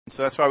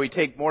So that's why we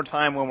take more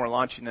time when we're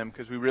launching them,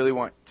 because we really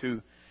want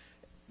to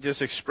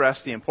just express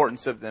the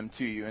importance of them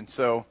to you. And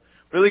so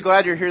really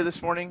glad you're here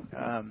this morning.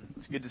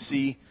 It's good to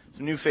see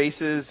some new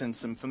faces and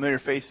some familiar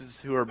faces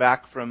who are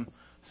back from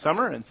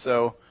summer. And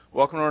so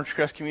welcome to Orange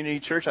Crest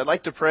Community Church. I'd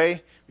like to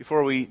pray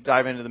before we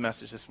dive into the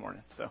message this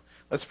morning. So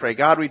let's pray.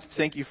 God, we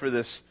thank you for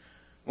this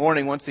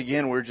morning. Once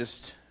again, we're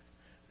just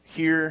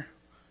here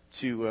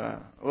to,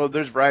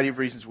 there's a variety of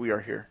reasons we are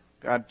here.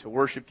 God, to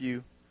worship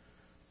you,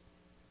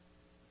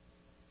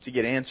 to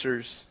get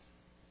answers,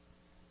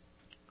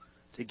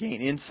 to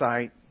gain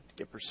insight, to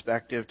get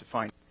perspective, to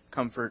find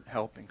comfort,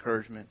 help,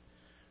 encouragement.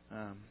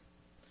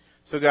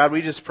 So God,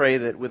 we just pray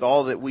that with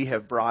all that we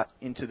have brought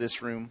into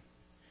this room,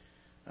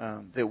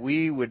 that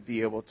we would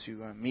be able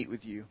to meet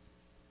with you,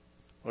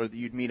 or that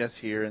you'd meet us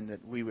here, and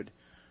that we would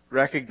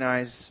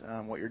recognize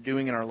what you're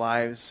doing in our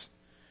lives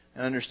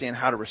and understand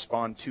how to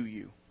respond to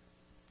you.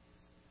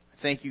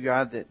 Thank you,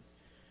 God, that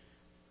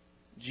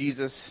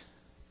Jesus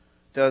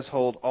does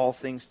hold all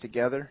things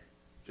together,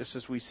 just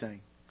as we sang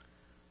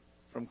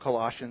from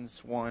Colossians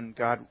 1.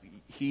 God,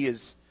 He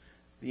is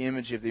the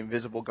image of the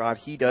invisible God.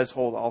 He does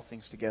hold all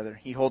things together.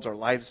 He holds our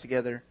lives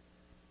together.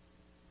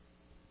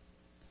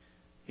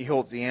 He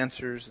holds the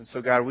answers. And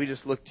so, God, we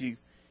just look to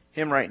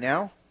Him right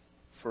now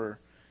for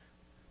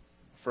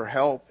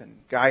help and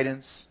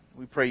guidance.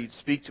 We pray You'd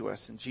speak to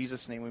us. In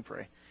Jesus' name we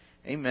pray.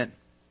 Amen.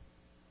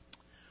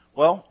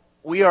 Well,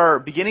 we are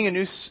beginning a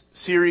new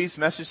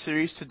message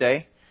series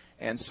today.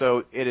 And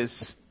so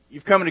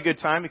you've come at a good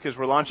time, because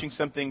we're launching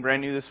something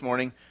brand new this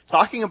morning,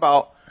 talking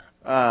about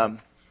how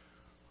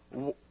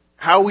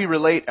we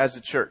relate as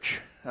a church.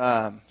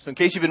 So in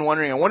case you've been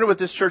wondering, I wonder what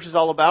this church is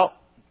all about,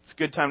 it's a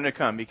good time to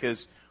come,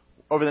 because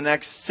over the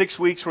next 6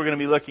 weeks, we're going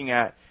to be looking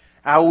at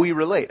how we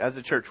relate as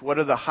a church. What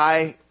are the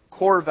high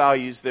core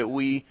values that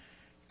we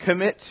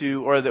commit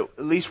to, or that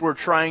at least we're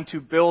trying to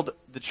build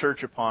the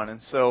church upon?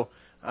 And so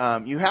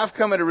you have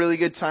come at a really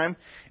good time.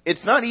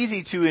 It's not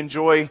easy to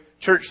enjoy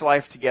church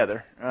life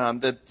together.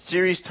 The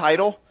series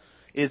title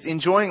is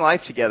Enjoying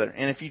Life Together.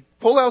 And if you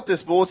pull out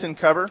this bulletin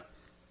cover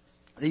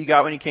that you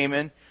got when you came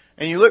in,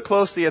 and you look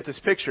closely at this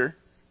picture,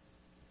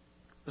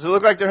 does it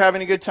look like they're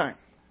having a good time?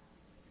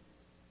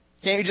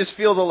 Can't you just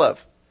feel the love?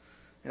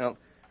 You know,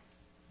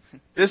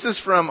 this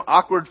is from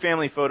Awkward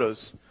Family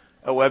Photos,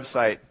 a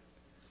website.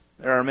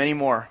 There are many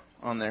more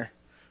on there.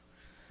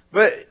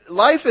 But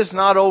life is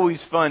not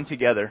always fun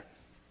together.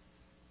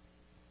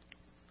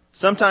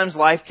 Sometimes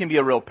life can be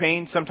a real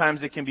pain.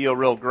 Sometimes it can be a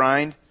real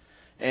grind.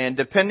 And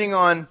depending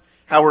on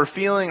how we're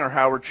feeling, or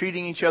how we're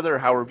treating each other, or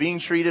how we're being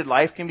treated,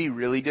 life can be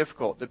really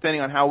difficult,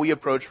 depending on how we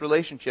approach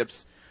relationships.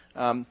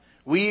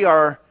 We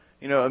are,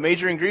 a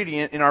major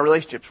ingredient in our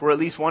relationships. We're at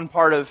least one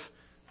part of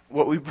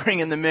what we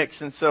bring in the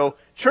mix. And so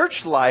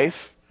church life,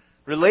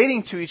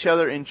 relating to each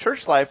other in church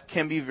life,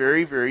 can be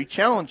very, very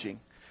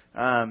challenging.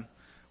 And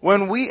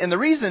the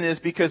reason is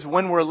because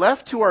when we're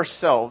left to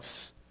ourselves,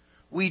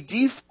 we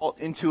default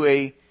into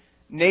a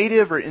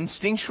native or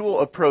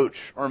instinctual approach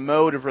or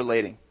mode of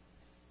relating,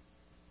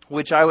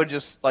 which I would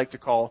just like to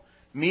call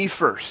me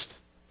first.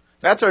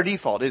 That's our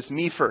default, is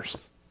me first.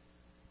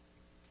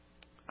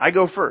 I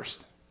go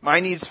first.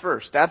 My needs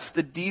first. That's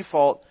the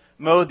default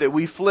mode that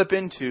we flip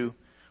into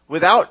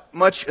without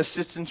much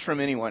assistance from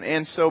anyone.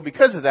 And so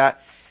because of that,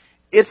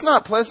 it's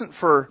not pleasant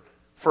for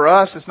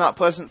us. It's not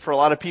pleasant for a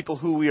lot of people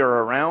who we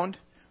are around.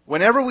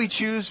 Whenever we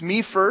choose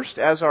me first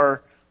as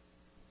our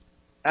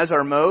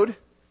mode,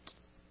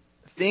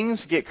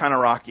 things get kind of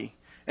rocky.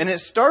 And it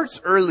starts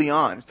early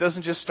on. It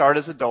doesn't just start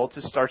as adults.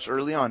 It starts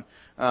early on.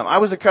 I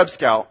was a Cub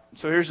Scout.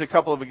 So here's a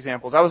couple of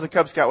examples. I was a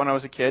Cub Scout when I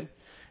was a kid.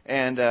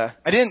 And I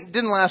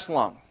didn't last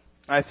long.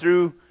 I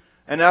threw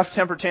enough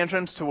temper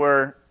tantrums to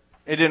where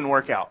it didn't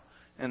work out.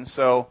 And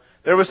so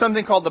there was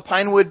something called the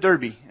Pinewood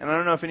Derby. And I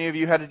don't know if any of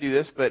you had to do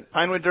this, but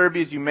Pinewood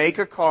Derby is you make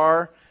a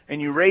car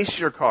and you race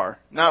your car.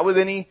 Not with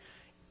any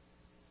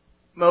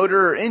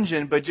motor or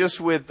engine, but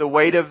just with the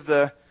weight of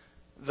the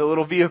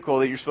little vehicle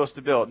that you're supposed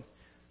to build.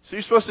 So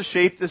you're supposed to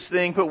shape this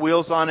thing, put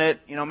wheels on it,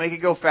 make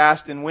it go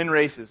fast and win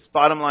races.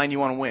 Bottom line, you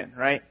want to win,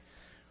 right?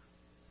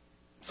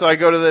 So I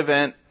go to the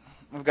event.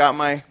 I've got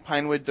my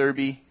Pinewood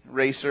Derby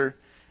racer,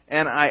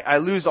 and I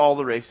lose all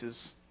the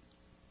races.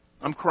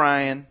 I'm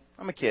crying.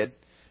 I'm a kid.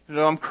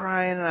 I'm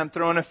crying and I'm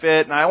throwing a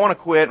fit and I want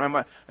to quit.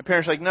 My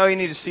parents are like, no, you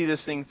need to see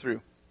this thing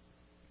through.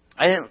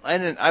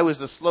 I was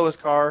the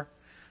slowest car.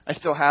 I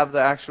still have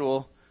the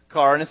actual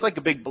car, and it's like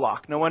a big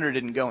block. No wonder it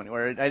didn't go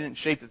anywhere. I didn't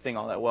shape the thing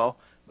all that well.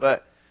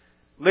 But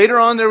later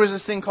on, there was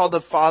this thing called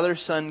the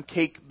Father-Son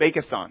Cake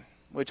Bake-a-thon,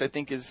 which I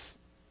think is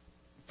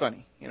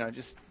funny.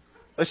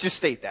 Let's just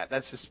state that.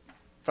 That's just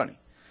funny.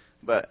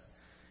 But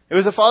it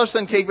was a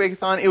Father-Son Cake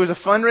Bake-a-thon. It was a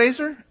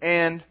fundraiser,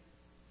 and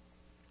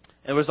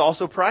there was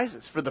also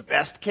prizes for the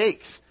best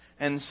cakes.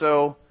 And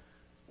so,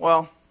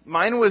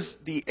 mine was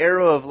the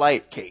Arrow of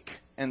Light cake.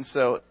 And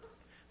so,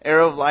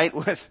 Arrow of Light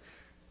was...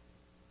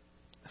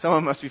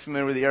 Someone must be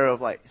familiar with the Arrow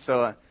of Light.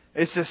 So,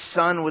 it's this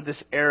sun with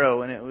this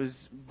arrow, and it was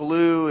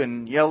blue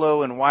and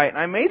yellow and white. And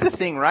I made the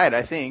thing right,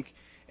 I think.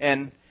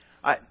 And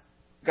I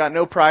got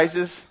no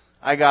prizes.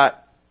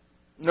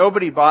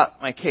 Nobody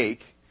bought my cake.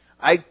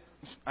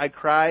 I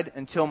cried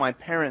until my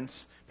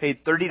parents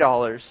paid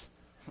 $30.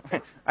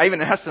 I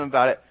even asked them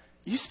about it.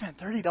 You spent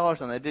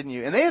 $30 on that, didn't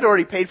you? And they had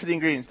already paid for the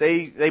ingredients.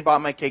 They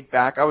bought my cake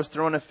back. I was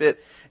throwing a fit.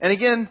 And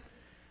again,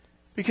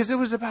 because it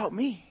was about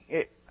me.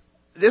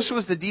 This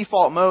was the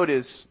default mode.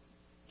 It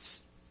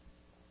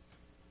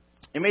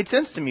made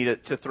sense to me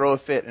to throw a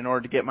fit in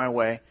order to get my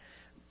way.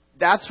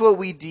 That's what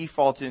we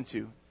default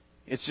into.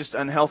 It's just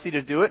unhealthy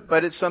to do it,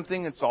 but it's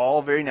something that's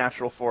all very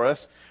natural for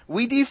us.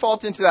 We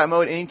default into that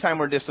mode anytime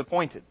we're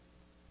disappointed.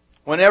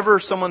 Whenever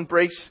someone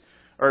breaks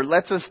or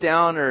lets us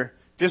down or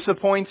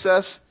disappoints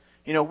us,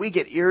 we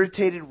get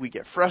irritated, we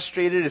get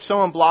frustrated. If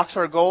someone blocks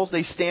our goals,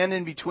 they stand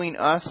in between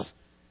us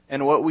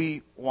and what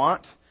we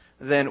want,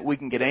 then we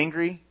can get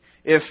angry.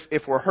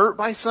 If we're hurt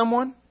by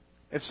someone,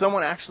 if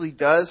someone actually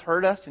does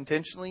hurt us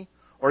intentionally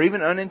or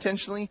even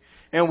unintentionally,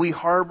 and we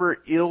harbor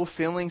ill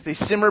feelings, they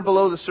simmer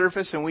below the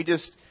surface, and we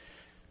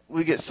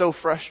get so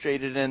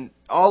frustrated. And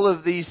all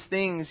of these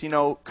things,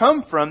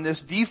 come from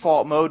this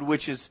default mode,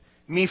 which is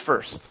me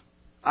first.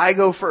 I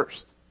go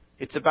first.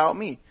 It's about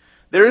me.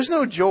 There is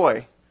no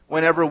joy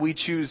whenever we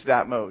choose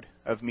that mode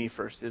of me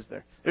first, is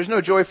there? There's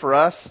no joy for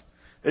us.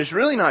 There's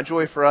really not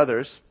joy for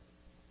others.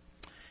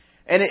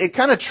 And it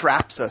kind of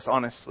traps us,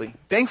 honestly.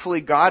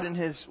 Thankfully, God in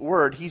His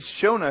Word, He's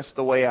shown us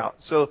the way out.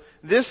 So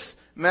this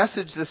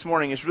message this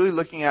morning is really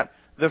looking at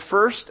the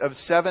first of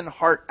 7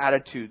 heart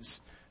attitudes,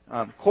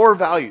 core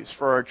values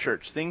for our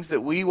church, things that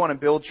we want to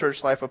build church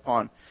life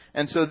upon.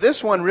 And so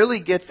this one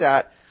really gets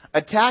at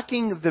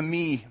attacking the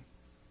me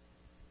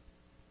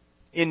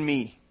in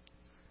me.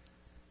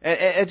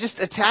 And just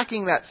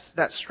attacking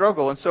that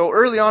struggle. And so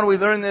early on we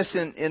learned this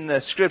in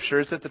the Scripture.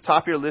 It's at the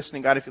top of your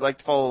listening guide if you'd like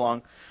to follow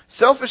along.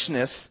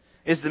 Selfishness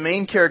is the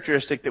main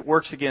characteristic that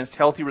works against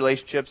healthy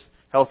relationships,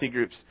 healthy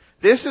groups.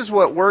 This is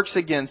what works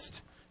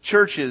against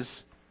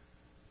churches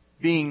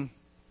being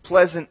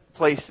pleasant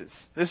places.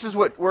 This is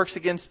what works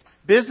against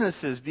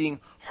businesses being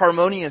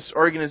harmonious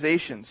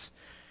organizations.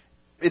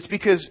 It's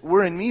because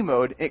we're in me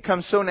mode. It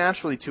comes so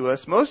naturally to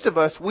us. Most of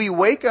us, we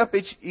wake up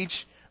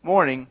each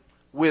morning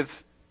with...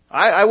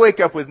 I wake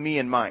up with me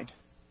in mind.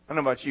 I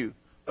don't know about you,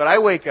 but I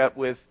wake up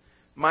with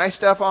my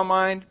stuff on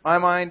my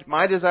mind,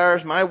 my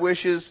desires, my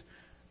wishes,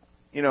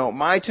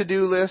 my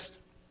to-do list.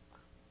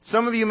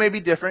 Some of you may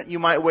be different. You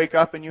might wake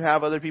up and you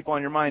have other people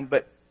on your mind,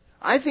 but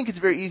I think it's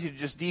very easy to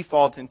just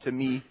default into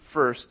me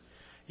first.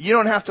 You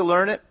don't have to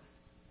learn it.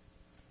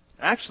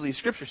 Actually,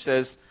 Scripture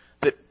says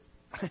that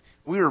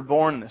we were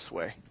born this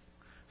way.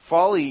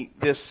 Folly,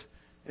 this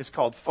is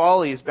called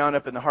folly, is bound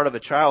up in the heart of a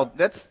child.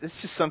 That's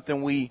just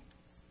something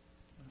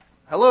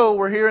hello,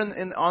 we're here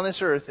on this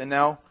earth, and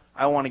now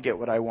I want to get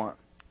what I want.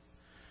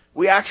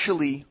 We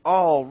actually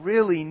all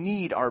really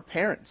need our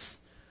parents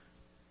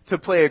to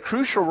play a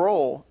crucial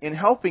role in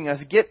helping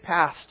us get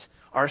past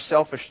our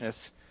selfishness.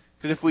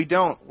 Because if we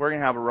don't, we're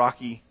going to have a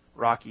rocky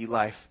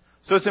life.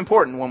 So it's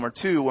important when we're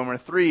 2, when we're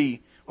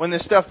 3, when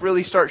this stuff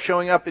really starts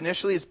showing up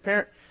initially as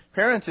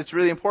parents, it's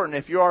really important,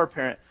 if you are a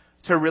parent,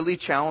 to really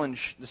challenge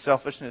the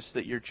selfishness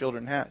that your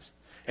children has.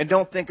 And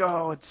don't think,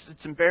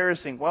 it's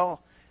embarrassing.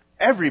 Well,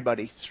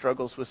 everybody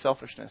struggles with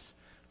selfishness.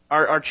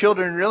 Our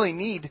children really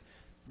need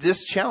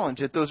this challenge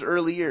at those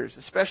early years,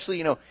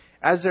 especially,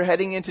 as they're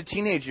heading into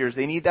teenage years.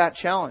 They need that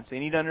challenge. They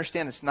need to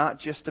understand it's not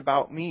just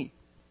about me.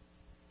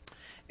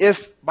 If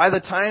by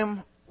the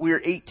time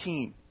we're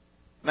 18,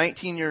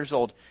 19 years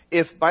old,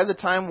 if by the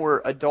time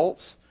we're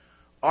adults,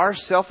 our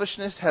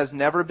selfishness has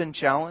never been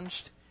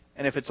challenged,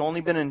 and if it's only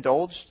been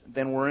indulged,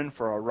 then we're in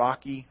for a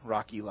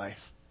rocky life.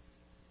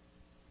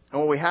 And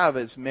what we have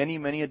is many,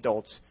 many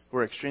adults who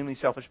are extremely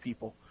selfish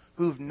people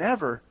who've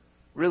never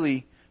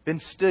really been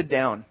stood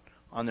down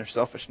on their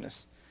selfishness.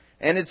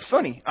 And it's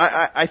funny.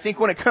 I think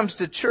when it comes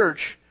to church,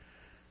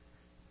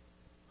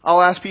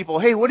 I'll ask people,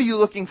 hey, what are you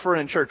looking for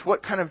in church?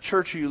 What kind of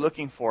church are you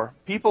looking for?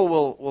 People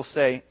will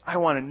say, I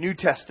want a New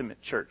Testament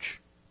church.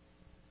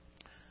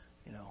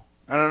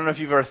 I don't know if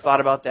you've ever thought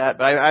about that,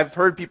 but I've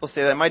heard people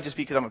say that. It might just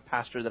be because I'm a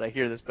pastor that I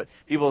hear this, but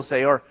people will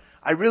say, or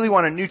I really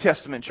want a New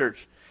Testament church.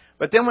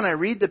 But then when I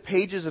read the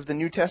pages of the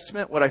New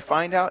Testament, what I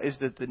find out is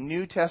that the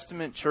New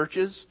Testament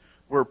churches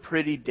were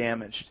pretty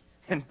damaged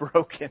and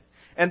broken.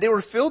 And they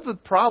were filled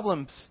with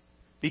problems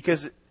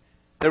because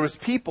there was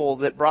people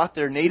that brought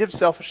their native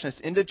selfishness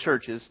into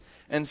churches.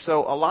 And so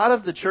a lot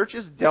of the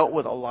churches dealt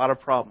with a lot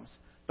of problems.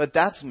 But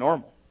that's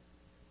normal.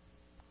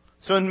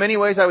 So in many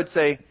ways, I would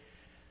say,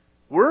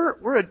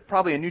 we're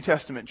probably a New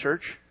Testament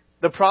church.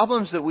 The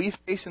problems that we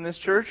face in this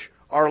church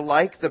are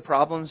like the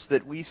problems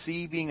that we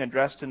see being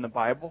addressed in the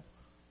Bible.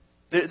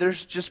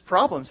 There's just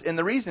problems. And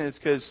the reason is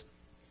because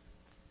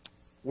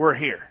we're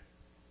here.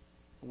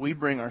 We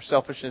bring our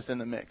selfishness in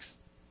the mix.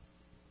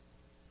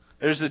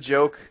 There's a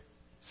joke.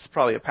 It's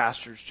probably a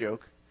pastor's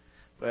joke.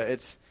 But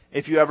it's,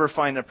 if you ever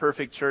find a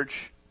perfect church,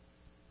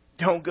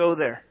 don't go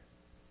there.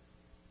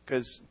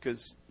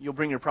 Because you'll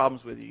bring your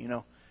problems with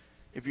you,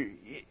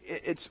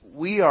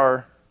 we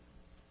are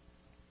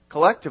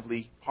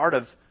collectively part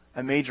of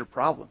a major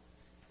problem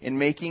in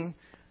making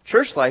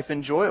church life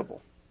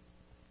enjoyable.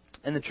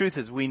 And the truth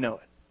is, we know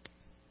it.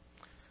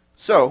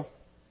 So,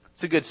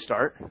 it's a good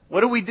start.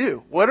 What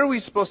do? What are we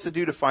supposed to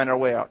do to find our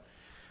way out?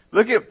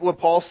 Look at what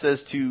Paul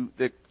says to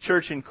the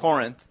church in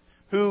Corinth,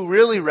 who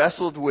really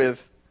wrestled with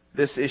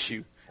this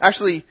issue.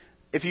 Actually,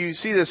 if you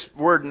see this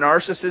word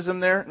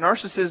narcissism there,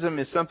 narcissism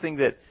is something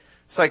that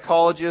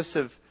psychologists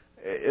have,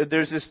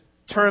 there's this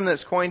term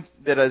that's coined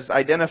that has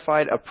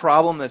identified a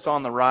problem that's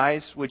on the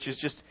rise, which is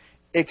just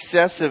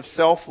excessive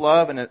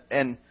self-love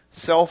and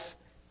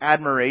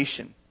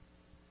self-admiration.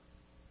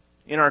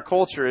 In our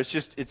culture,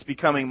 it's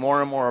becoming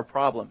more and more a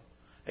problem.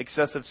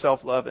 Excessive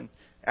self-love and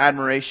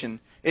admiration.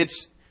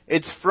 It's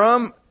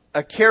from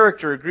a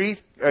character,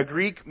 a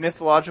Greek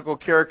mythological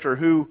character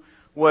who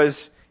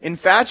was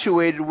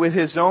infatuated with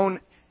his own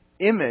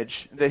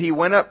image, that he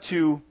went up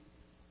to.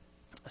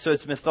 So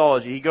it's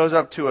mythology. He goes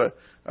up to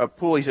a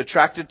pool. He's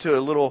attracted to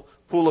a little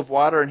pool of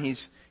water, and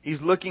he's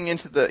looking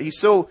into he's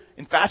so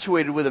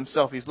infatuated with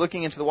himself. He's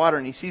looking into the water,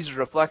 and he sees his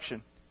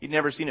reflection. He'd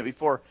never seen it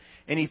before.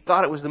 And he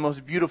thought it was the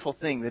most beautiful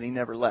thing that he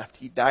never left.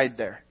 He died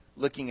there,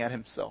 looking at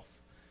himself.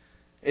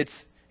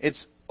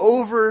 It's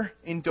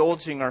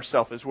overindulging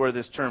ourselves is where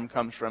this term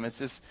comes from. It's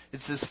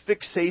this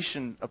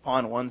fixation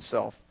upon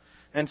oneself.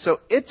 And so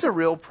it's a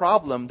real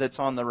problem that's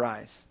on the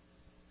rise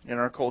in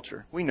our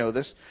culture. We know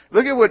this.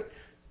 Look at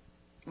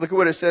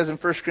what it says in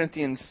 1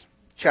 Corinthians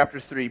chapter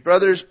 3.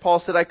 Brothers,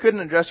 Paul said, I couldn't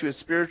address you as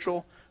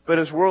spiritual, but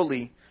as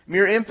worldly,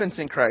 mere infants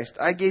in Christ.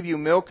 I gave you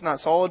milk, not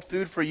solid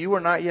food, for you are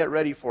not yet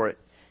ready for it.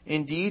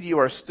 Indeed, you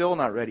are still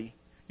not ready.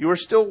 You are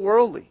still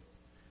worldly.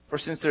 For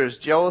since there is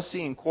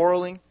jealousy and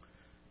quarreling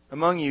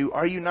among you,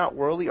 are you not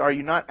worldly? Are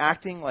you not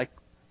acting like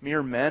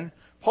mere men?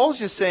 Paul's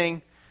just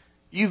saying,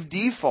 you've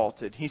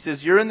defaulted. He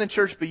says, you're in the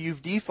church, but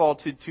you've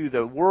defaulted to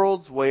the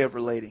world's way of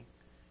relating.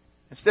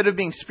 Instead of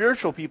being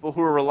spiritual people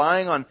who are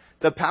relying on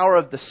the power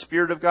of the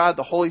Spirit of God,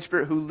 the Holy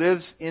Spirit who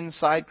lives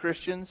inside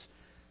Christians,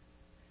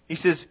 he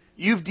says,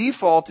 you've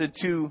defaulted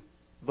to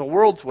the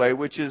world's way,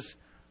 which is,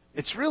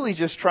 it's really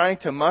just trying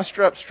to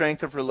muster up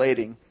strength of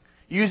relating,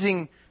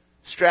 using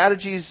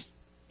strategies,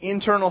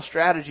 internal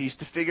strategies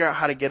to figure out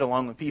how to get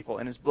along with people,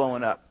 and it's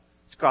blowing up.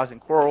 It's causing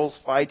quarrels,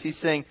 fights. He's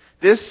saying,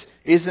 this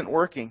isn't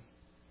working.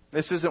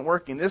 This isn't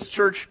working. This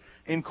church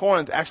in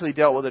Corinth actually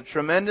dealt with a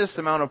tremendous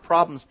amount of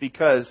problems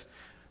because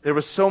there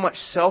was so much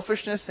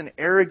selfishness and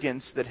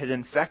arrogance that had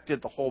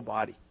infected the whole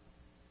body.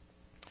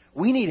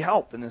 We need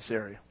help in this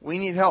area. We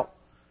need help.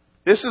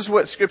 This is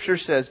what Scripture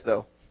says,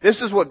 though.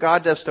 This is what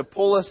God does to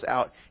pull us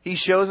out. He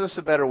shows us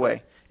a better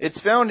way. It's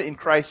found in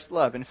Christ's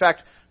love. In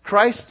fact,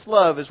 Christ's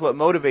love is what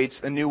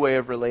motivates a new way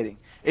of relating.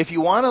 If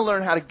you want to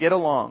learn how to get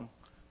along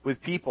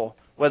with people,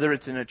 whether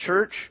it's in a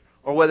church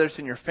or whether it's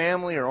in your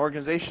family or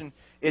organization,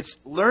 it's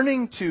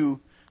learning to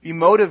be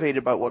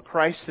motivated by what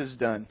Christ has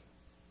done.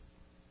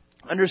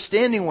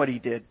 Understanding what He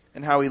did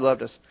and how He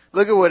loved us.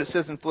 Look at what it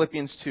says in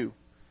Philippians 2.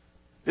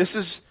 This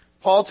is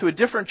Paul to a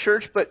different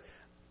church,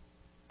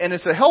 and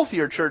it's a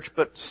healthier church,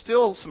 but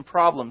still some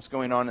problems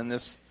going on in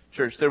this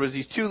church. There was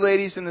these two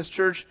ladies in this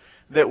church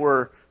that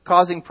were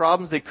causing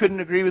problems. They couldn't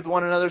agree with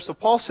one another. So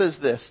Paul says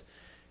this.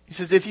 He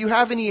says, if you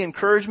have any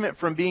encouragement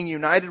from being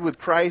united with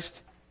Christ,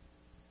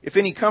 if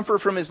any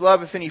comfort from His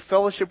love, if any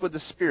fellowship with the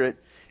Spirit,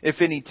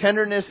 if any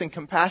tenderness and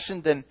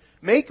compassion, then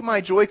make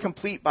my joy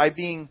complete by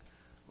being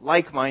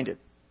like-minded,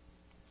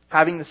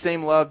 having the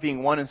same love,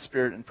 being one in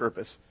spirit and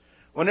purpose.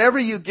 Whenever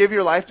you give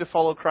your life to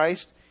follow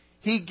Christ,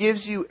 He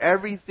gives you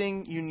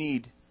everything you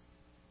need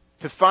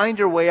to find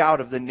your way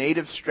out of the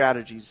native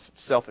strategies of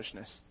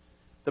selfishness.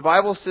 The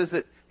Bible says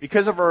that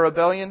because of our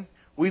rebellion,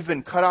 we've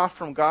been cut off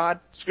from God.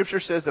 Scripture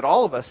says that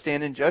all of us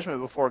stand in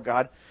judgment before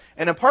God.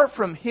 And apart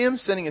from Him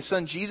sending His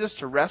Son Jesus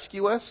to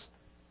rescue us,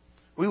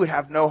 we would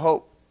have no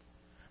hope.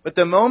 But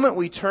the moment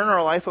we turn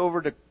our life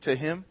over to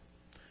Him,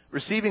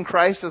 receiving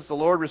Christ as the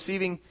Lord,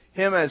 receiving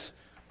Him as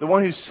the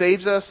one who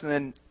saves us and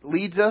then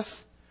leads us,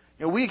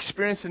 we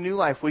experience a new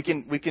life. We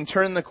can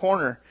turn the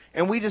corner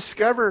and we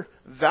discover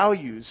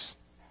values.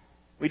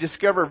 We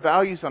discover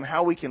values on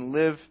how we can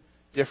live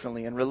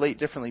differently and relate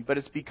differently. But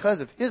it's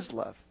because of His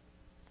love.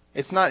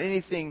 It's not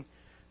anything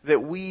that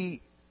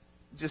we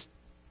just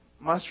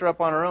muster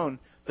up on our own.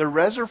 The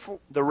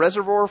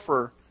reservoir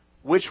for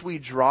which we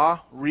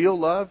draw real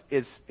love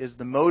is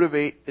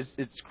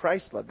it's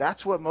Christ's love.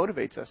 That's what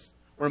motivates us.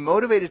 We're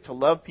motivated to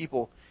love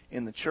people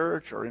in the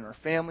church or in our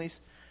families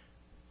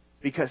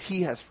because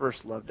He has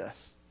first loved us.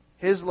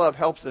 His love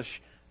helps us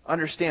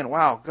understand,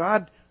 wow,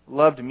 God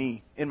loved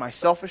me in my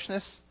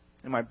selfishness,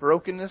 in my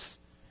brokenness.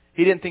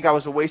 He didn't think I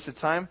was a waste of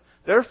time.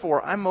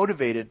 Therefore, I'm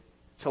motivated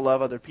to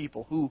love other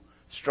people who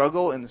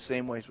struggle in the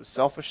same ways with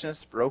selfishness,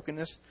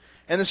 brokenness.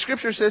 And the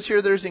Scripture says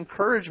here there's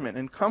encouragement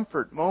and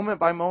comfort moment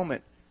by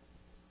moment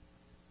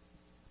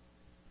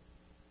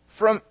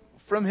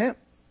from Him.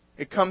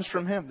 It comes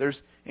from Him. There's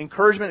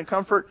encouragement and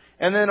comfort.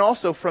 And then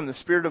also from the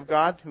Spirit of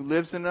God who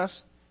lives in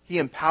us. He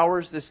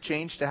empowers this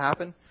change to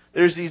happen.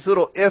 There's these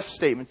little if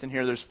statements in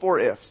here. There's 4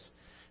 ifs.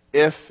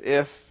 If.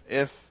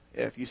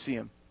 You see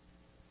them.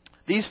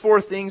 These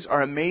 4 things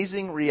are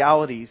amazing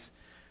realities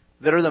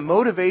that are the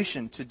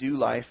motivation to do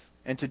life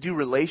and to do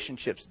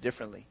relationships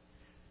differently.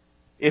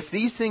 If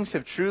these things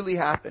have truly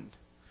happened,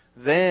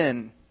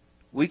 then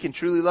we can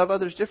truly love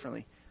others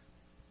differently.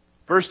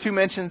 Verse 2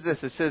 mentions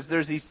this. It says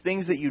there's these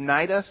things that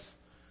unite us.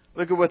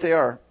 Look at what they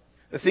are.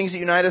 The things that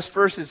unite us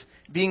first is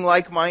being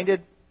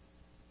like-minded,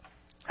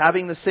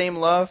 having the same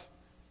love,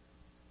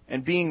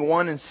 and being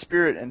one in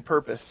spirit and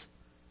purpose.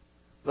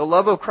 The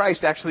love of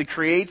Christ actually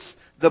creates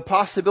the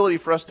possibility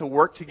for us to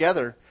work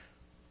together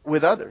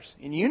with others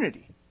in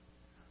unity.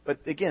 But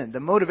again, the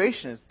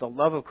motivation is the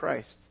love of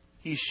Christ.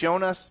 He's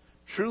shown us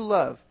true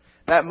love.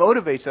 That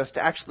motivates us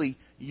to actually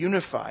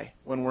unify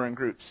when we're in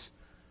groups.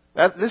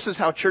 This is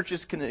how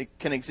churches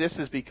can exist,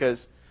 is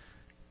because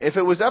if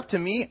it was up to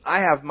me,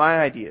 I have my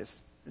ideas.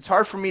 It's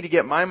hard for me to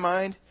get my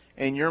mind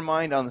and your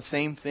mind on the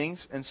same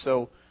things. And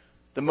so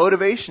the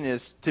motivation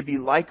is to be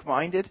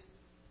like-minded,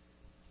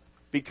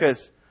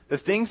 because the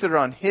things that are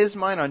on His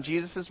mind, on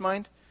Jesus'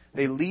 mind,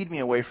 they lead me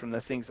away from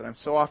the things that I'm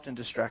so often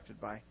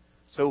distracted by.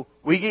 So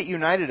we get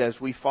united as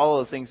we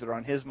follow the things that are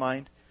on His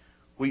mind.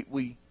 We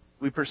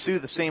pursue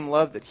the same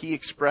love that He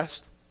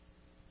expressed.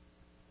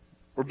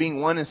 We're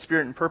being one in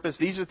spirit and purpose.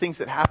 These are things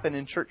that happen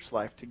in church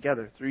life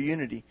together through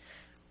unity.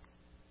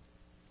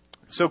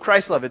 So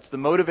Christ's love, it's the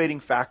motivating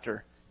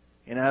factor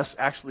in us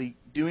actually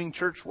doing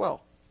church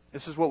well.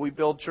 This is what we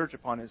build church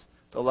upon, is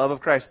the love of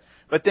Christ.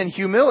 But then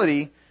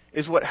humility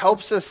is what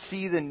helps us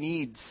see the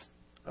needs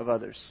of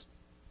others.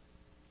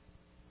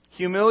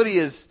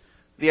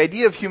 The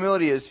idea of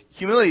humility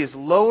is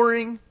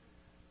lowering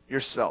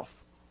yourself,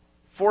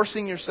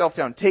 forcing yourself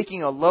down,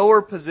 taking a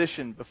lower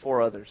position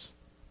before others.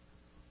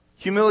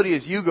 Humility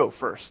is you go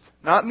first.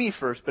 Not me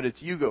first, but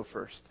it's you go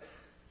first.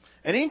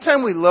 And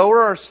anytime we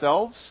lower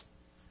ourselves,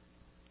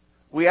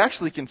 we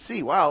actually can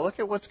see, wow, look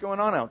at what's going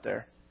on out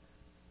there.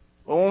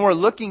 But when we're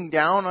looking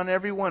down on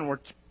everyone, we're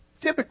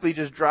typically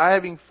just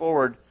driving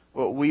forward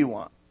what we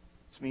want.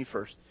 It's me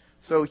first.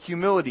 So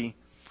humility.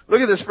 Look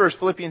at this verse,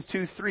 Philippians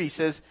 2:3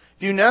 says,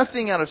 "Do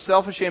nothing out of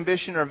selfish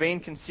ambition or vain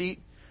conceit,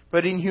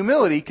 but in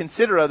humility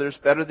consider others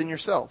better than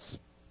yourselves.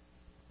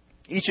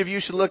 Each of you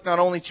should look not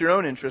only to your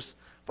own interests,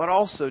 but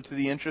also to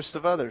the interests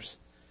of others."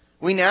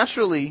 We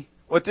naturally,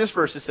 what this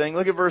verse is saying,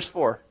 look at verse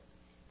 4.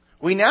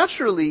 We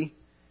naturally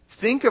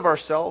think of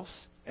ourselves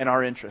and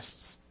our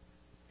interests.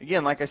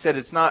 Again, like I said,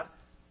 it's not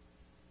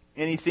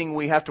anything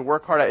we have to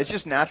work hard at. It's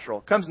just natural.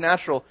 It comes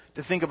natural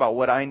to think about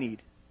what I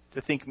need,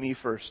 to think me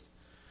first.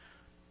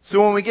 So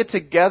when we get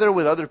together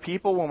with other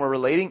people, when we're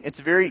relating, it's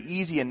very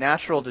easy and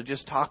natural to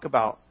just talk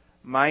about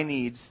my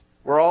needs.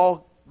 We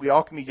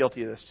all can be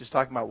guilty of this, just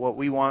talking about what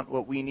we want,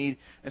 what we need.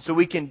 And so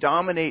we can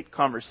dominate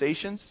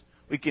conversations.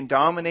 We can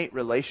dominate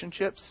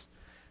relationships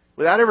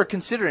without ever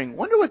considering,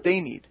 wonder what they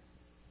need.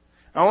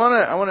 I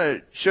want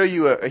to show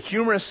you a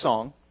humorous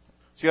song,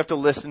 so you have to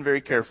listen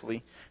very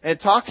carefully. And it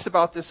talks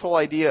about this whole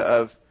idea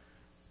of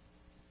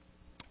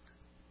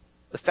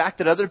the fact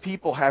that other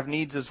people have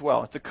needs as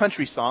well. It's a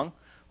country song.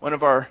 One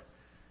of our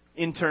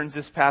interns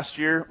this past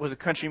year was a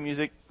country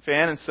music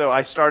fan, and so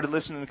I started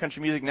listening to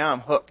country music. Now I'm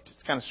hooked.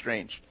 It's kind of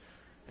strange.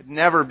 I'd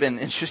never been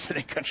interested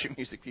in country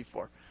music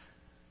before.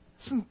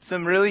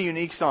 Some really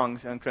unique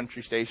songs on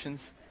country stations.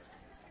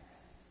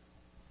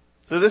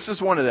 So this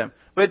is one of them.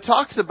 But it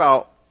talks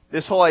about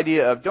this whole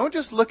idea of don't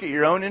just look at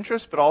your own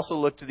interests, but also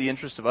look to the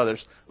interests of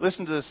others.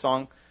 Listen to this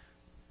song.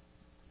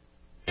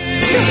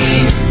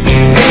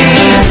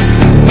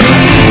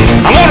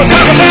 I want to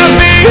talk about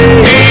me.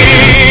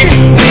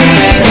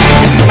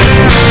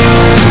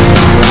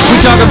 We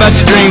talk about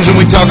your dreams and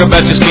we talk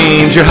about your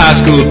schemes, your high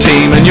school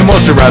team and your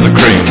moisturizer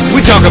cream.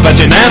 We talk about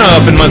your Nana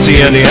up in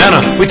Muncie,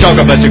 Indiana. We talk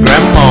about your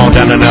grandma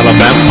down in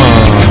Alabama.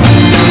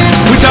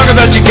 We talk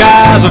about your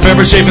guys of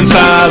every shape and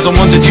size, the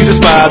ones that you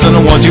despise and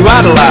the ones you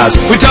idolize.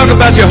 We talk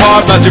about your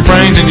heart, about your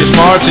brains and your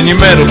smarts and your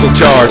medical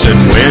charts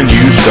and when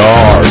you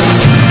start.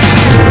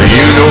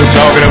 You know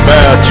talking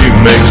about you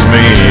makes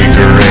me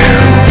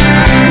grin.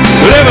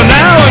 But every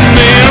now and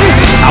then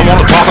I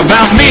want to talk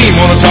about me,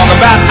 want to talk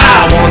about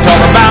I want to talk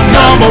about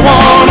number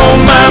one. Oh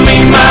my,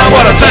 me, my,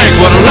 what I think,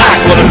 what I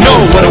like, what I know,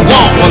 what I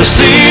want, what I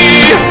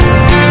see.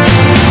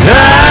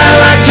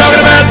 I like talking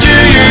about you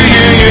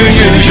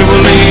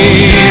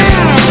usually,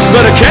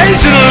 but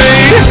occasionally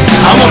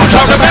I want to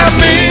talk about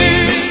me.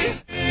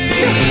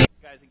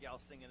 Guys and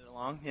gals singing it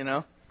along, you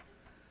know.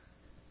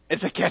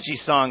 It's a catchy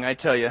song, I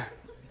tell you.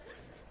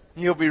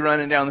 You'll be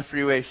running down the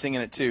freeway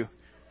singing it too.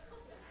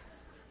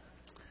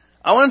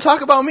 I want to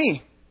talk about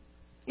me.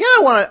 Yeah,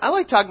 I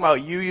like talking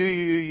about you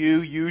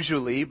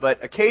usually,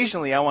 but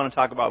occasionally I want to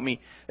talk about me.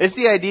 It's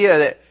the idea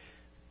that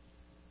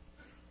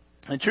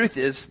the truth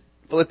is,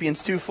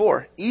 Philippians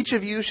 2:4, each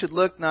of you should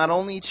look not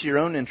only to your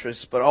own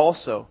interests, but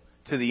also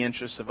to the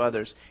interests of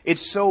others.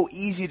 It's so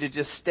easy to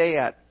just stay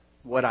at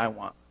what I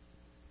want.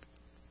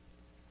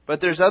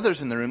 But there's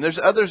others in the room. There's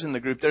others in the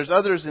group. There's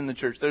others in the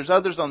church. There's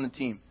others on the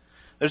team.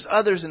 There's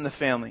others in the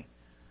family.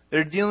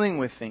 They're dealing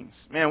with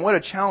things. Man, what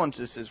a challenge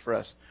this is for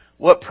us.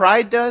 What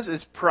pride does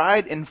is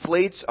pride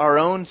inflates our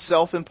own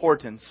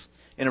self-importance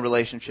in a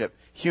relationship.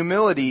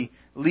 Humility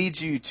leads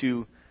you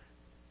to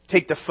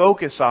take the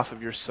focus off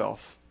of yourself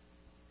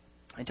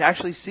and to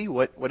actually see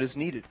what is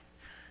needed.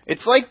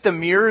 It's like the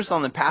mirrors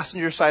on the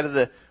passenger side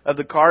of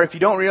the car. If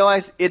you don't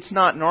realize it's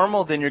not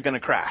normal, then you're going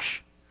to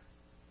crash.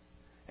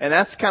 And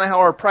that's kind of how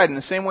our pride, in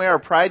the same way our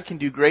pride can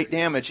do great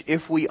damage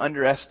if we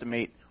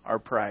underestimate our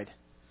pride.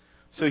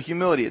 So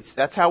humility,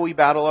 that's how we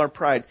battle our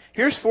pride.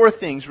 Here's 4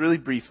 things, really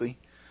briefly,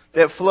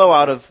 that flow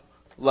out of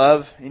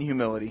love and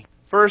humility.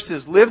 First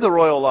is live the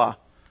royal law.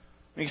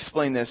 Let me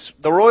explain this.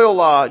 The royal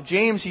law,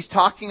 James, he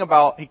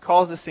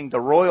calls this thing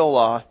the royal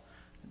law.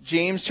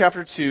 James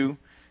chapter 2.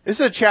 This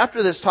is a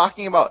chapter that's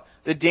talking about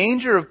the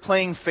danger of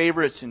playing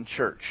favorites in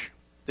church.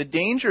 The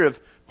danger of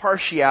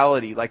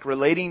partiality, like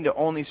relating to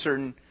only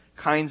certain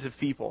kinds of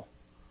people.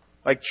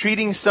 Like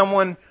treating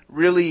someone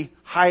really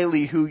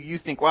highly who you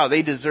think, wow,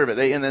 they deserve it.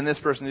 And then this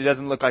person who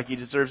doesn't look like he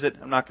deserves it,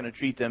 I'm not going to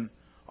treat them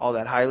all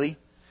that highly.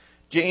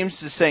 James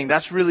is saying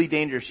that's really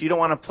dangerous. You don't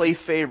want to play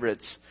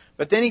favorites.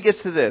 But then he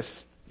gets to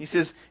this. He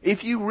says,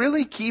 if you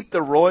really keep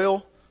the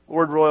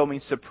word royal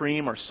means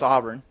supreme or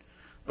sovereign,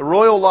 the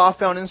royal law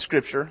found in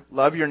Scripture,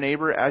 love your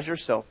neighbor as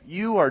yourself,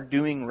 you are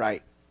doing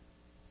right.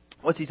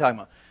 What's he talking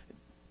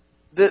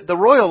about? The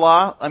royal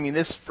law,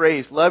 this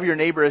phrase, love your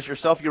neighbor as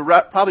yourself, you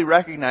probably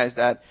recognize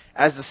that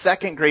as the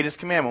second greatest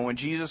commandment. When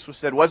Jesus was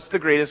said, what's the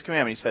greatest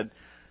commandment? He said,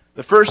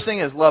 the first thing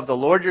is love the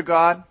Lord your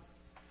God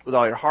with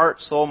all your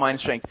heart, soul, mind,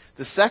 and strength.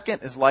 The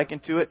second is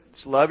likened to it.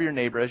 It's love your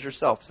neighbor as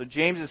yourself. So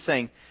James is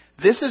saying,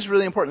 this is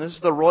really important. This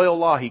is the royal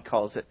law, he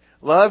calls it.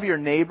 Love your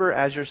neighbor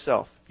as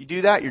yourself. If you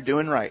do that, you're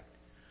doing right.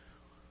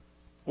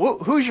 Well,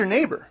 who's your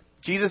neighbor?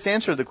 Jesus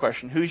answered the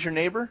question, who's your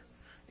neighbor?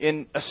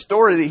 In a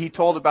story that he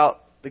told about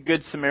the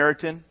Good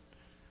Samaritan,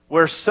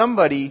 where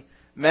somebody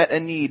met a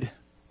need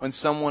when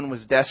someone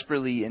was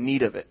desperately in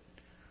need of it.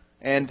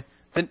 And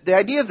the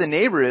idea of the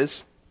neighbor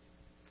is,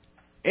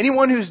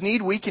 anyone whose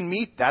need we can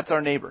meet, that's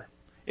our neighbor.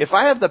 If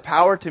I have the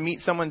power to meet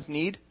someone's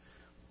need,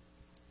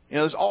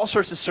 there's all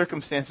sorts of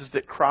circumstances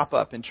that crop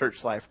up in church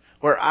life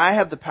where I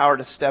have the power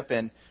to step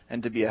in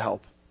and to be a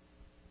help.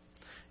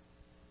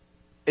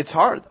 It's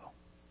hard, though,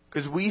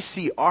 because we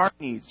see our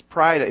needs.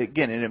 Pride,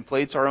 again, it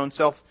inflates our own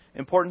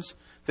self-importance,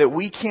 that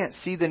we can't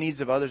see the needs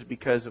of others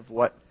because of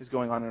what is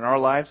going on in our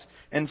lives.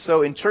 And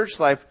so in church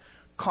life,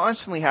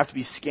 constantly have to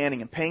be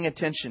scanning and paying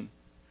attention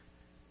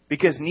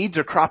because needs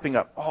are cropping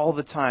up all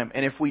the time.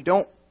 And if we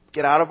don't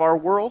get out of our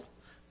world,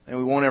 then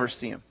we won't ever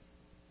see them.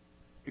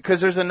 Because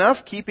there's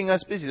enough keeping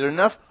us busy. There's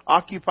enough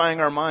occupying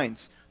our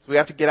minds. So we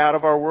have to get out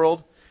of our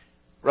world,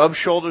 rub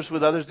shoulders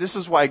with others. This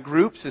is why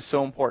groups is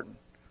so important.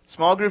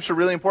 Small groups are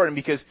really important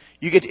because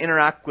you get to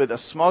interact with a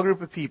small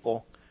group of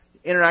people,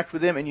 interact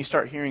with them, and you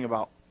start hearing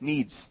about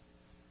needs.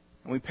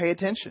 And we pay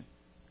attention.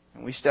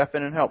 And we step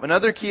in and help.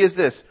 Another key is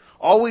this.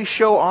 Always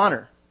show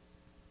honor.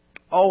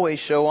 Always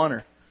show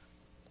honor.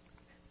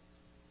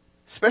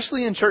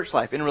 Especially in church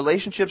life, in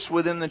relationships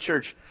within the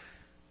church.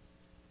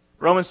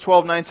 Romans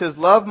 12:9 says,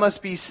 love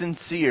must be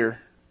sincere.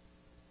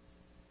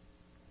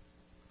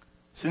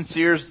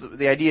 Sincere,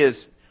 the idea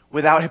is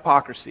without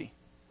hypocrisy.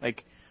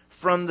 Like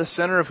from the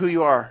center of who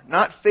you are.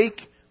 Not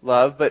fake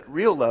love, but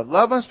real love.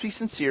 Love must be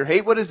sincere.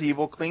 Hate what is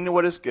evil. Cling to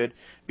what is good.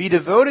 Be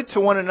devoted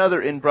to one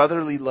another in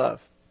brotherly love.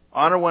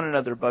 Honor one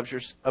another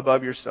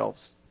above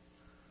yourselves.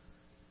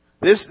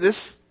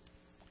 This,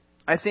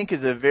 I think,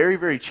 is a very,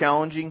 very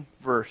challenging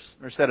verse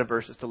or set of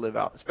verses to live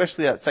out.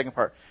 Especially that second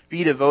part.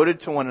 Be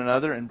devoted to one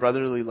another in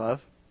brotherly love.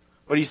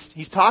 But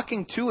he's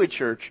talking to a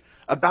church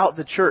about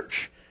the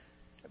church.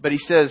 But he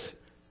says,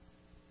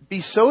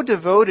 be so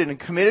devoted and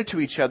committed to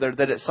each other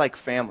that it's like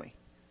family.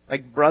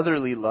 Like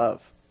brotherly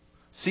love.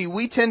 See,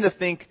 we tend to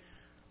think,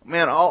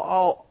 man,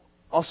 I'll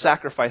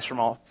sacrifice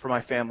for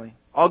my family.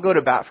 I'll go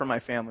to bat for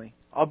my family.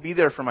 I'll be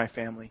there for my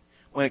family.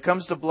 When it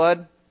comes to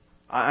blood,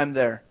 I'm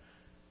there.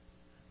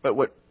 But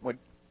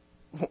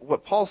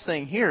what Paul's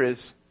saying here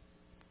is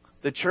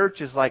the church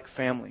is like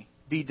family.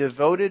 Be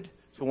devoted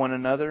to one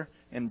another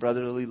in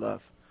brotherly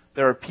love.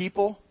 There are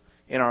people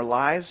in our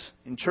lives,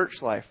 in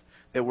church life,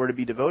 that we're to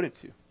be devoted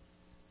to.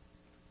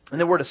 And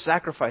that we're to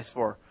sacrifice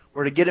for.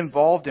 We're to get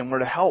involved in. We're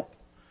to help.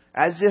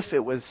 As if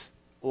it was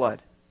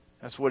blood.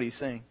 That's what he's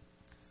saying.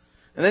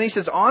 And then he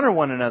says, honor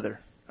one another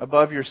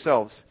above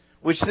yourselves.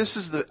 Which this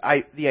is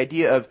the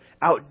idea of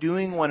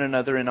outdoing one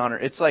another in honor.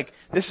 It's like,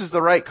 this is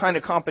the right kind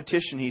of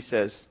competition, he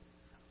says.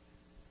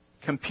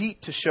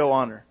 Compete to show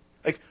honor.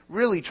 Like,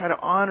 really try to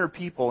honor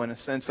people in a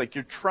sense. Like,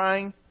 you're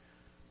trying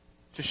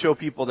to show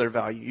people their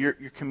value.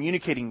 You're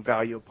communicating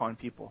value upon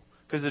people.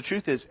 Because the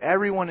truth is,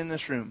 everyone in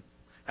this room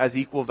has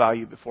equal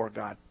value before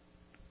God.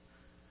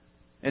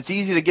 And it's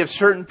easy to give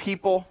certain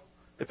people,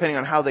 depending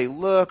on how they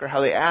look or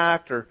how they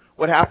act or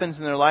what happens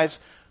in their lives,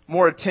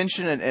 more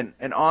attention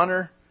and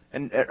honor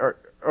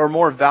or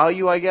more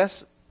value, I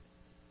guess.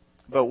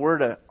 But we're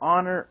to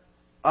honor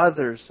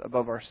others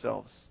above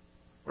ourselves.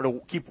 We're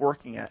to keep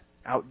working at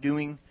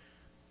outdoing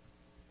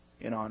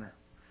in honor.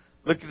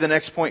 Look at the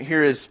next point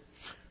here is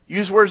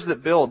use words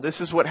that build.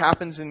 This is what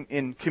happens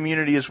in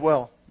community as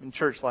well, in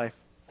church life.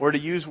 We're to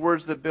use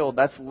words that build.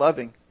 That's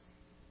loving.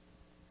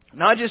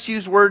 Not just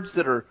use words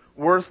that are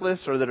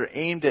worthless or that are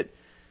aimed at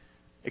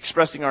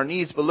expressing our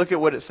needs. But look at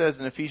what it says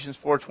in Ephesians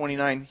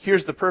 4:29.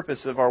 Here's the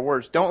purpose of our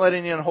words. Don't let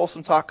any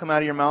unwholesome talk come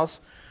out of your mouths.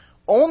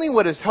 Only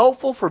what is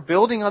helpful for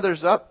building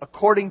others up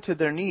according to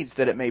their needs,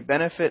 that it may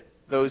benefit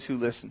those who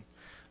listen.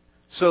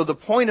 So the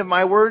point of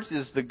my words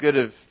is the good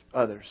of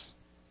others.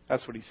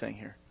 That's what he's saying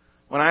here.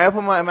 When I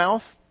open my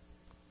mouth,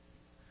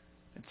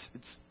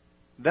 it's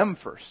them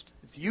first.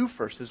 It's you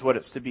first is what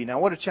it's to be. Now,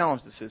 what a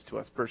challenge this is to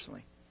us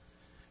personally.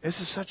 This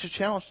is such a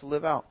challenge to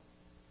live out.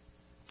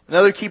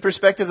 Another key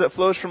perspective that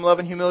flows from love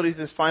and humility is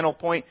this final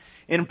point.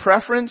 In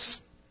preference,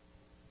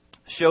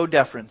 show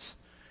deference.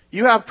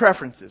 You have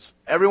preferences.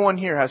 Everyone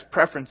here has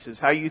preferences.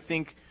 How you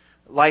think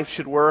life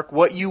should work,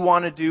 what you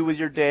want to do with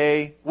your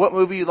day, what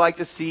movie you'd like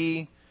to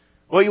see,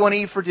 what you want to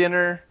eat for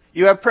dinner.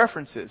 You have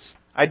preferences.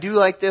 I do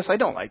like this, I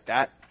don't like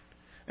that.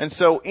 And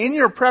so in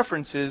your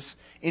preferences,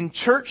 in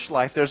church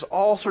life, there's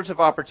all sorts of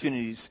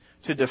opportunities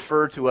to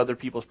defer to other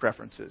people's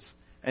preferences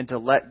and to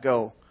let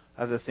go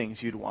of the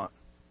things you'd want.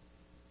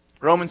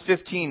 Romans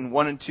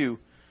 15:1 and 2.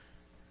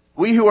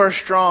 We who are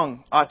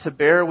strong ought to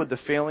bear with the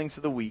failings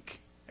of the weak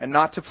and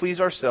not to please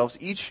ourselves.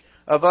 Each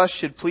of us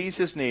should please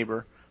his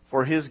neighbor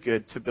for his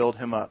good, to build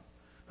him up.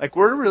 Like,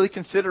 we're to really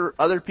consider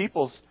other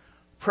people's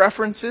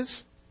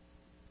preferences,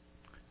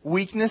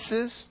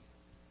 weaknesses,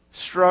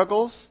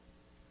 struggles.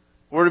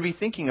 We're to be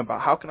thinking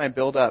about, how can I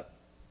build up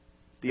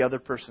the other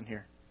person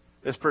here?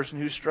 This person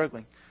who's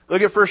struggling.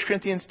 Look at 1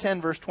 Corinthians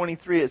 10, verse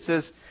 23. It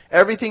says,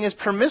 everything is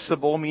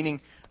permissible,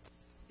 meaning,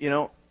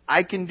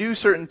 I can do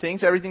certain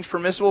things. Everything's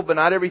permissible, but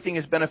not everything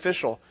is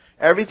beneficial.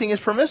 Everything is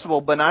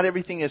permissible, but not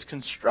everything is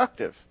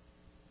constructive.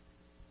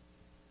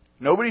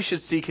 Nobody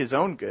should seek his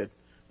own good,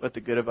 but the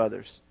good of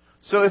others.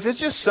 So if it's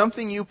just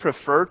something you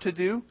prefer to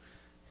do,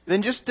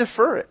 then just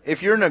defer it.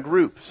 If you're in a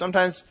group,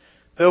 sometimes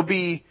there'll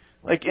be,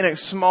 like in a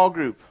small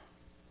group,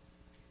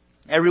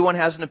 everyone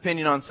has an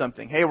opinion on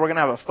something. Hey, we're going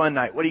to have a fun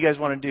night. What do you guys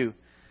want to do?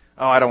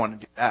 Oh, I don't want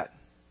to do that.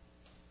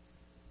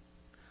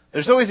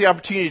 There's always the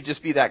opportunity to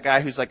just be that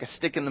guy who's like a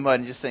stick in the mud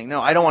and just saying,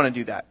 no, I don't want to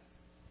do that.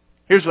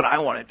 Here's what I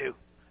want to do.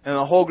 And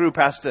the whole group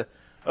has to,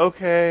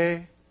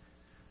 okay,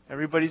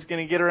 everybody's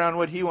going to get around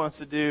what he wants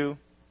to do.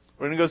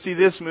 We're going to go see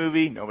this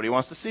movie. Nobody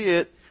wants to see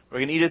it. We're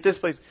going to eat at this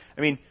place.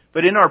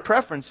 But in our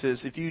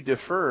preferences, if you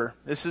defer,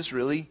 this is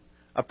really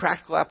a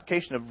practical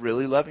application of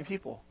really loving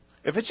people.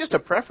 If it's just a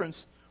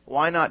preference,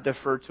 why not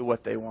defer to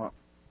what they want?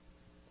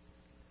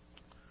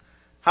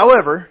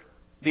 However,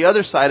 the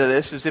other side of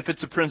this is if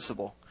it's a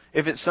principle.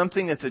 If it's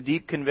something that's a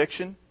deep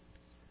conviction,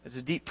 it's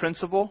a deep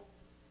principle,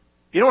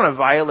 you don't want to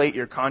violate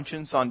your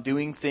conscience on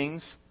doing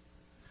things.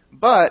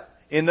 But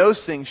in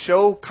those things,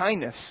 show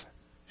kindness.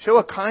 Show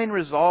a kind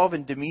resolve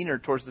and demeanor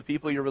towards the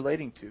people you're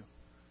relating to.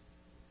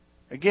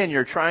 Again,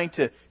 you're trying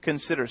to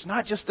consider, it's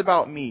not just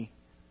about me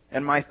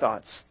and my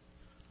thoughts.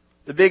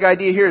 The big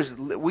idea here is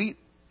we,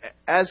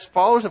 as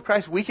followers of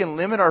Christ, we can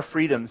limit our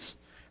freedoms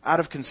out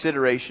of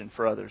consideration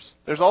for others.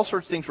 There's all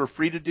sorts of things we're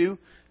free to do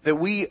that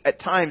we at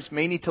times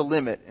may need to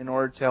limit in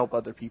order to help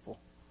other people.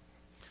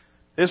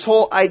 This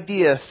whole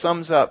idea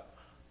sums up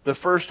the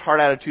first heart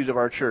attitude of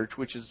our church,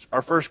 which is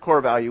our first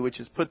core value, which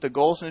is put the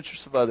goals and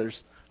interests of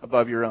others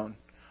above your own.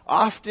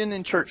 Often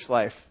in church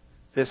life,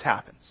 this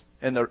happens.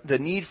 And the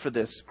need for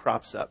this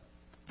crops up.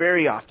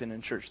 Very often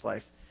in church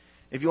life.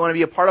 If you want to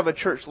be a part of a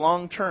church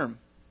long term,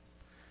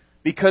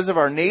 because of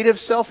our native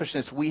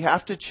selfishness, we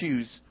have to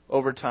choose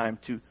over time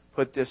to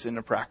put this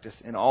into practice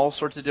in all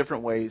sorts of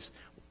different ways.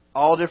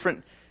 All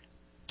different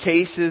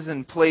cases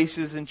and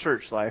places in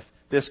church life,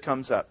 this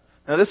comes up.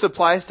 Now, this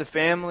applies to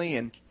family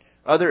and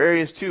other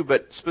areas too,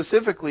 but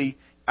specifically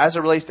as it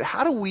relates to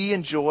how do we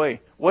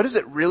enjoy, what does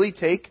it really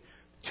take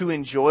to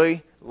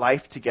enjoy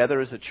life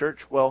together as a church?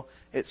 Well,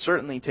 it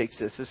certainly takes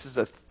this. This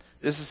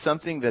is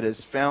something that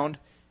is found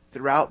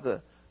throughout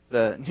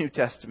the New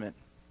Testament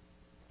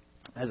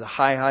as a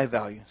high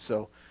value.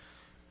 So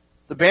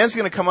the band's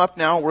going to come up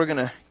now. We're going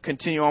to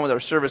continue on with our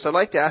service. I'd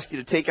like to ask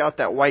you to take out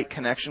that white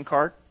connection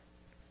card.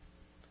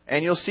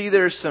 And you'll see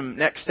there's some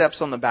next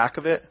steps on the back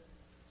of it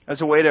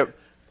as a way to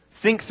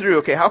think through,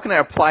 okay, how can I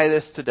apply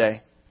this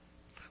today?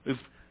 We've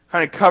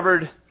kind of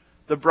covered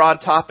the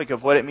broad topic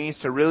of what it means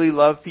to really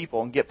love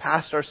people and get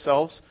past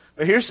ourselves.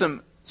 But here's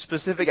some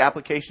specific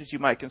applications you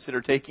might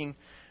consider taking.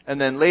 And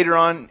then later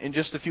on, in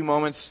just a few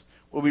moments,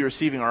 we'll be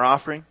receiving our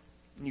offering.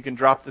 You can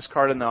drop this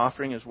card in the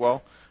offering as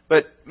well.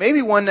 But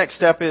maybe one next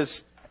step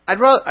is, I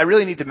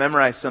really need to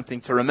memorize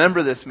something to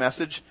remember this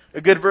message.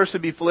 A good verse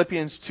would be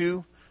Philippians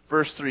 2,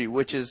 verse 3,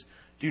 which is,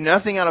 do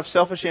nothing out of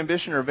selfish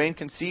ambition or vain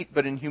conceit,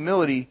 but in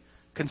humility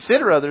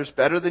consider others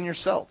better than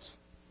yourselves.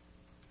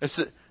 It's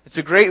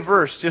a great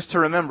verse just to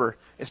remember.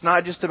 It's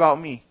not just about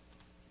me.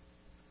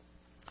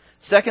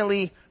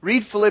 Secondly,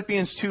 read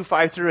Philippians 2,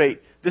 5 through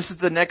 8. This is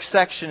the next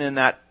section in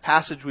that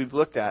passage we've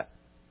looked at.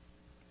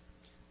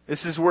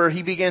 This is where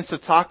he begins to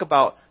talk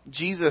about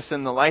Jesus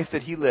and the life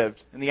that he lived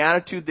and the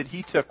attitude that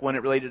he took when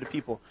it related to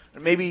people.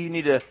 And maybe you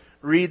need to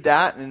read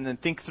that and then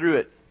think through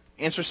it.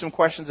 Answer some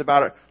questions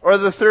about it. Or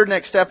the third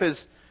next step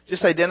is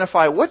just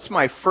identify what's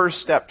my first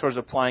step towards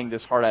applying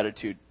this heart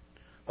attitude.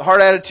 The heart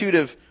attitude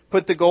of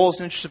put the goals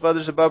and interests of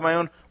others above my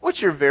own,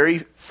 what's your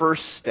very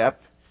first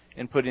step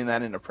in putting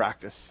that into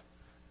practice?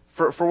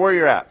 For where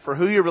you're at, for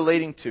who you're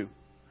relating to,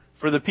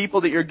 for the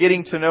people that you're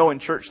getting to know in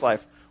church life.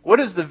 What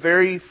is the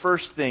very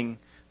first thing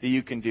that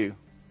you can do?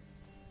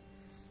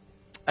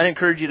 I'd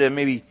encourage you to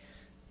maybe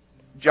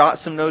jot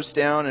some notes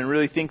down and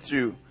really think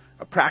through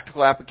a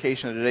practical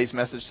application of today's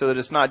message, so that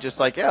it's not just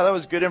like, yeah, that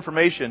was good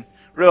information,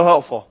 real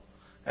helpful,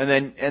 and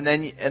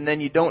then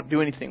you don't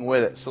do anything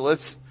with it. So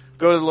let's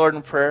go to the Lord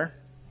in prayer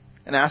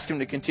and ask Him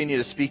to continue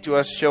to speak to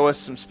us, show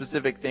us some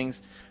specific things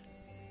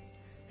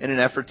in an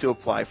effort to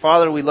apply.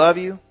 Father, we love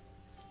You.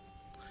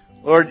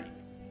 Lord,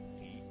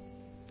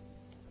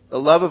 the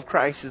love of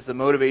Christ is the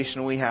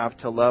motivation we have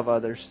to love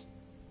others.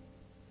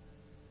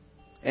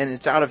 And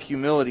it's out of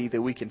humility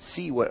that we can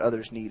see what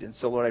others need. And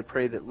so, Lord, I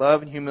pray that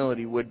love and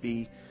humility would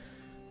be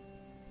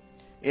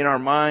in our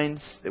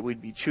minds, that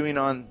we'd be chewing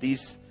on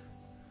these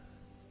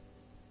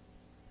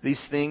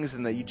things,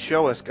 and that You'd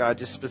show us, God,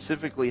 just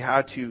specifically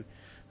how to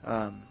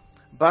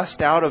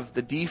bust out of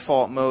the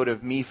default mode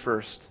of me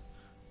first.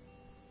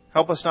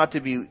 Help us not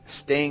to be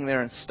staying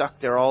there and stuck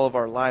there all of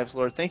our lives,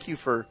 Lord. Thank You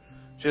for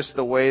just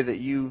the way that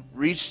You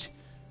reached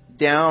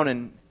down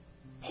and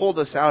pulled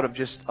us out of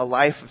just a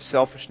life of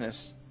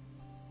selfishness.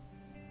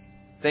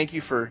 Thank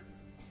You for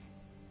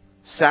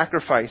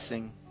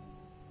sacrificing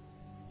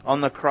on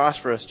the cross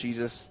for us,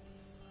 Jesus.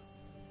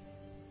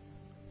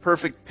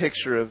 Perfect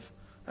picture of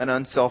an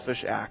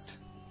unselfish act.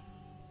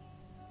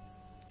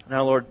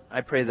 Now, Lord,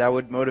 I pray that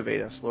would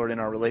motivate us, Lord, in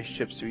our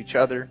relationships to each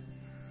other.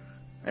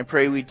 I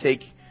pray we'd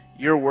take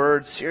Your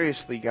word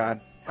seriously,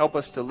 God. Help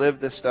us to live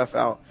this stuff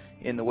out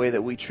in the way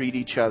that we treat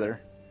each other.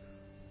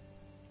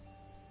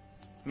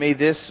 May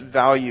this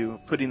value,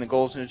 putting the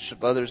goals and interests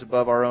of others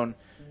above our own,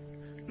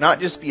 not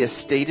just be a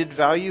stated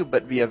value,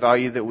 but be a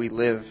value that we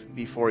live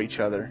before each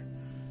other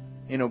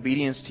in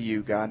obedience to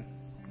You, God.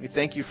 We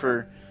thank You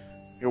for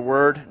Your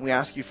word. We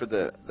ask You for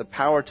the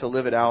power to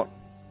live it out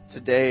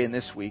today and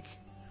this week.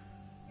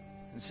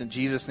 It's in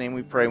Jesus' name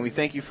we pray. And we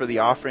thank You for the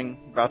offering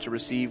we're about to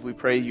receive. We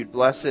pray You'd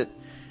bless it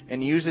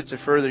and use it to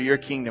further Your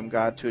kingdom,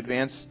 God, to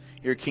advance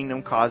Your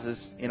kingdom causes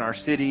in our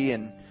city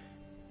and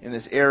in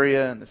this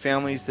area and the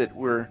families that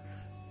we're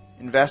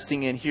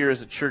investing in here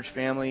as a church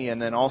family,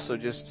 and then also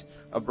just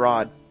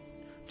abroad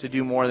to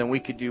do more than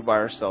we could do by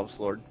ourselves,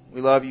 Lord.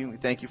 We love You. We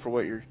thank You for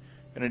what You're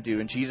going to do.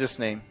 In Jesus'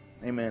 name,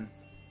 amen.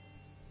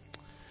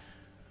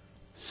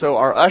 So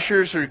our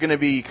ushers are going to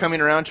be coming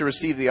around to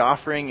receive the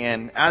offering,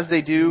 and as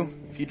they do,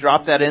 if you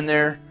drop that in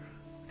there,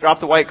 drop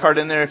the white card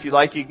in there. If you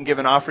like, you can give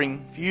an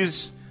offering. If you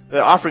use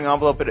the offering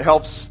envelope, it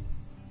helps.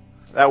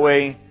 That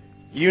way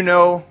you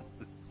know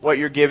what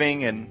you're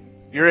giving, and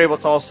you're able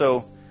to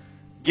also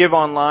give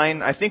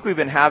online. I think we've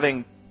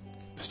been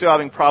still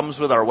having problems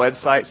with our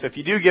website. So if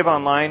you do give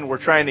online,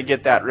 we're trying to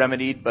get that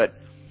remedied. But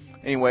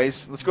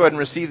anyways, let's go ahead and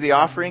receive the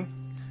offering.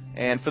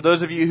 And for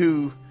those of you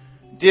who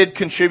did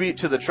contribute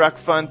to the truck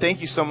fund, thank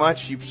you so much.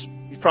 You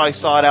probably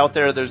saw it out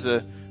there. There's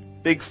a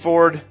big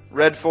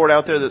red Ford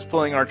out there that's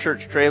pulling our church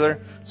trailer.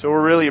 So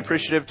we're really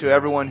appreciative to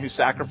everyone who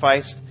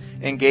sacrificed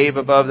and gave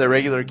above their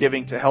regular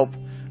giving to help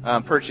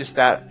purchase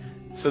that,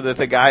 so that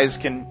the guys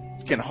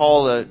can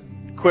haul the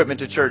equipment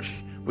to church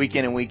week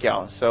in and week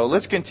out. So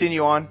let's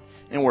continue on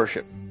in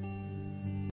worship.